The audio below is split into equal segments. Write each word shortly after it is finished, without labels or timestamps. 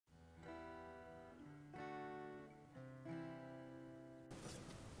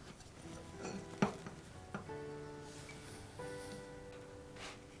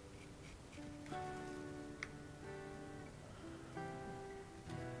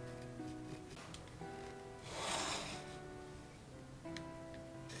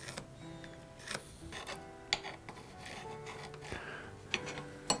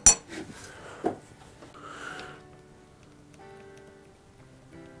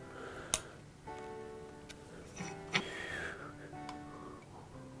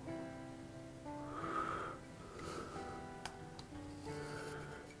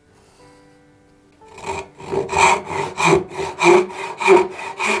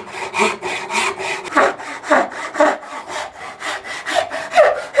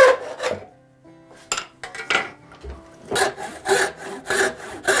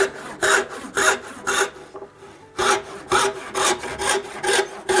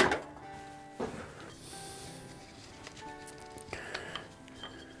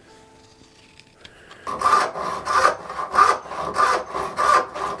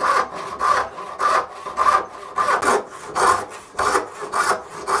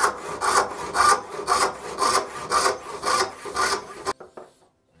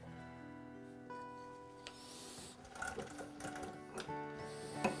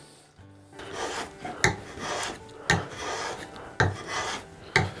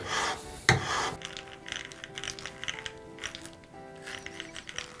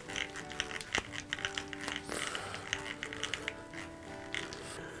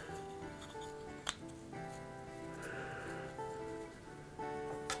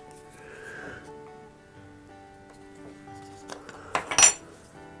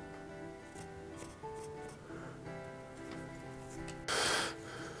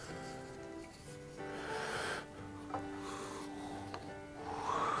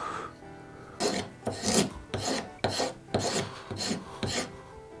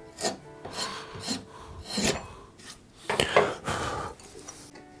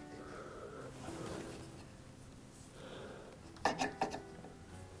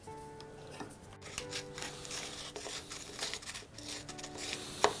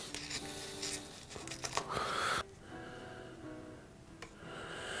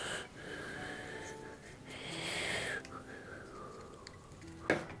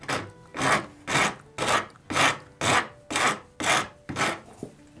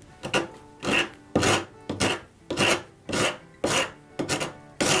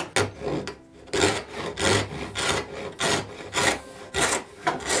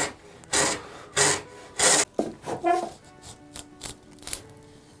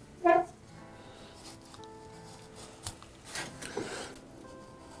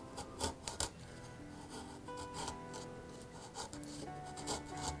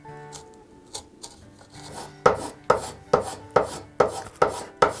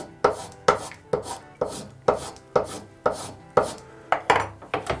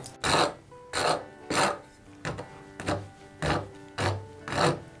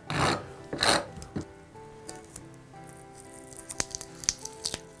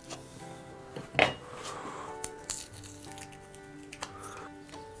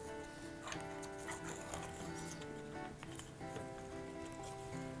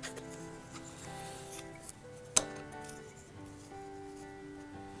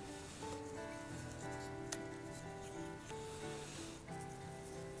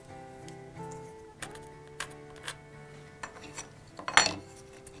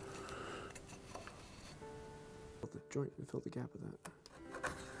joint and fill the gap with that.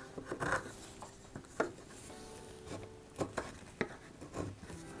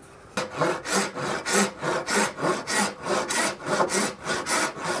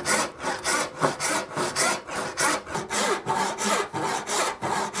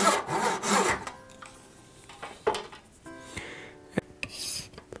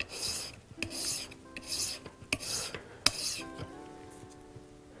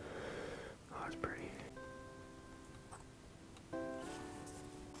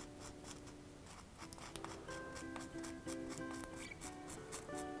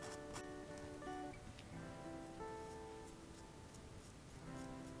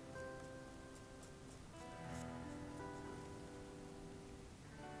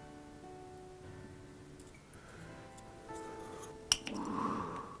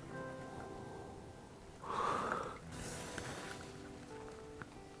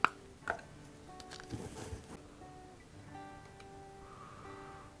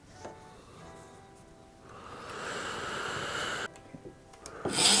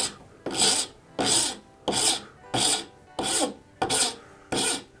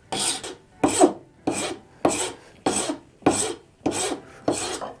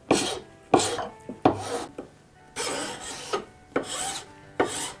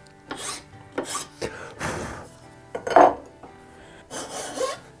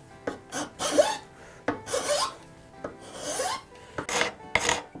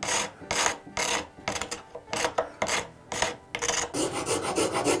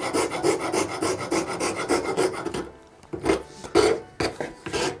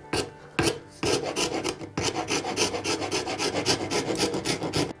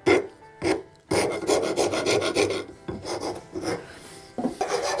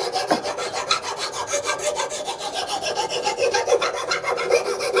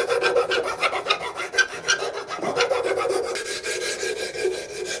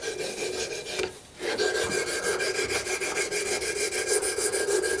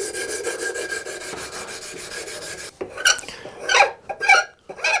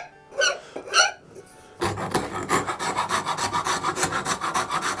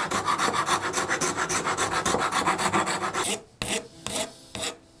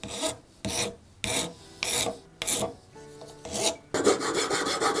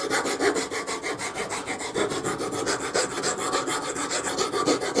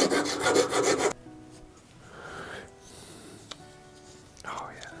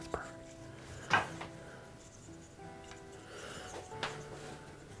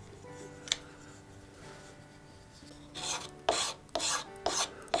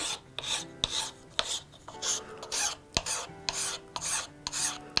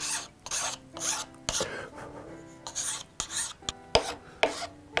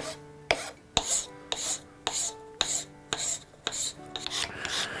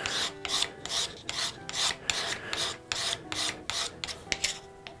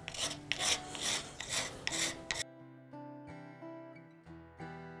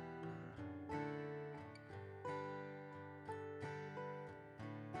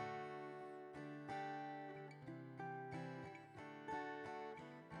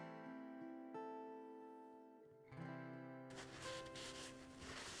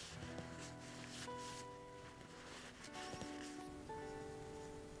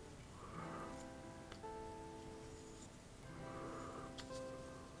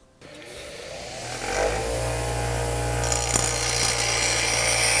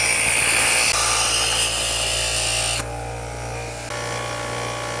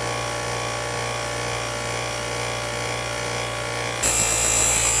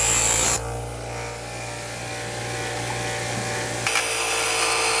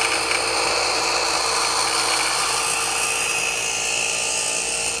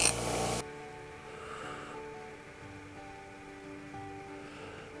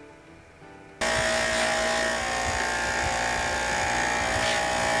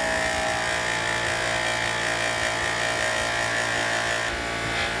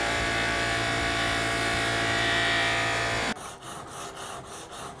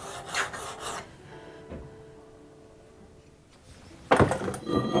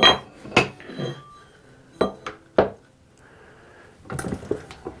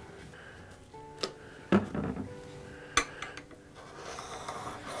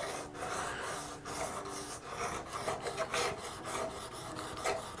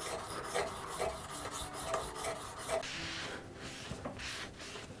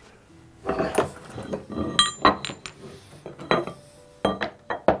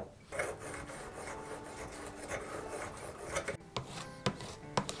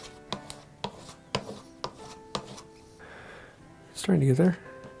 Starting to get there.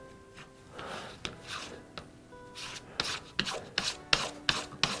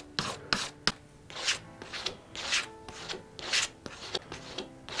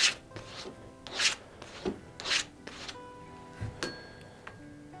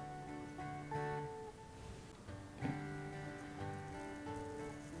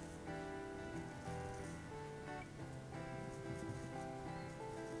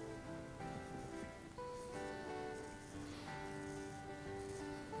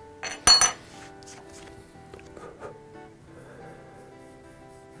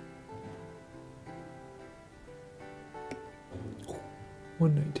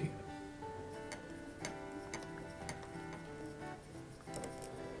 $119.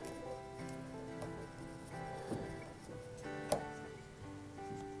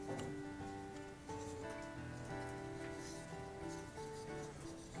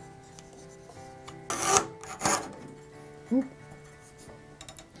 Oop.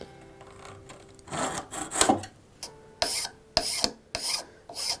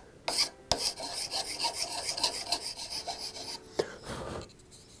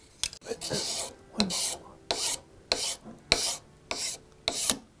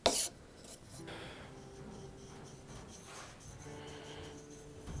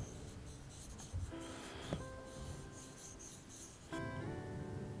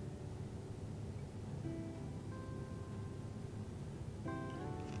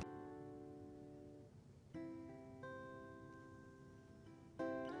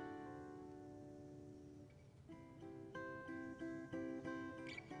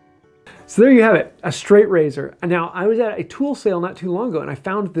 So there you have it, a straight razor. Now, I was at a tool sale not too long ago and I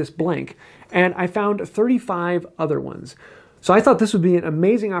found this blank and I found 35 other ones. So I thought this would be an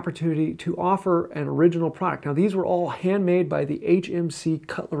amazing opportunity to offer an original product. Now, these were all handmade by the HMC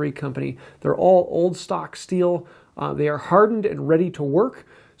Cutlery Company. They're all old stock steel. They are hardened and ready to work.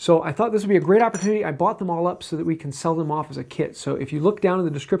 So I thought this would be a great opportunity. I bought them all up so that we can sell them off as a kit. So if you look down in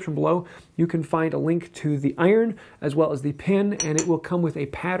the description below, you can find a link to the iron as well as the pin, and it will come with a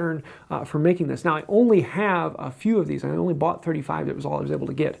pattern for making this. Now, I only have a few of these. I only bought 35. That was all I was able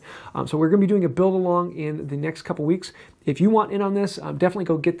to get. So we're going to be doing a build along in the next couple weeks. If you want in on this, definitely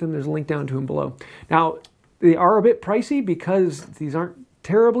go get them. There's a link down to them below. Now, they are a bit pricey because these aren't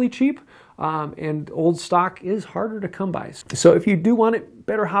terribly cheap. And old stock is harder to come by. So if you do want it,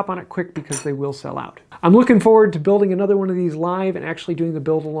 better hop on it quick because they will sell out. I'm looking forward to building another one of these live and actually doing the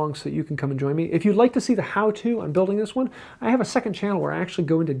build along so that you can come and join me. If you'd like to see the how-to on building this one, I have a second channel where I actually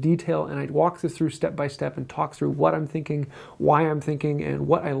go into detail and I walk this through step by step and talk through what I'm thinking, why I'm thinking, and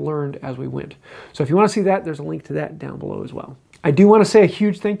what I learned as we went. So if you want to see that, there's a link to that down below as well. I do want to say a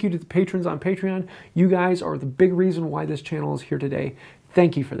huge thank you to the patrons on Patreon. You guys are the big reason why this channel is here today.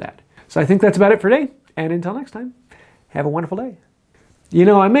 Thank you for that. So I think that's about it for today, and until next time, have a wonderful day. You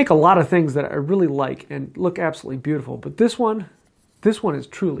know, I make a lot of things that I really like and look absolutely beautiful, but this one is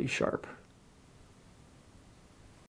truly sharp.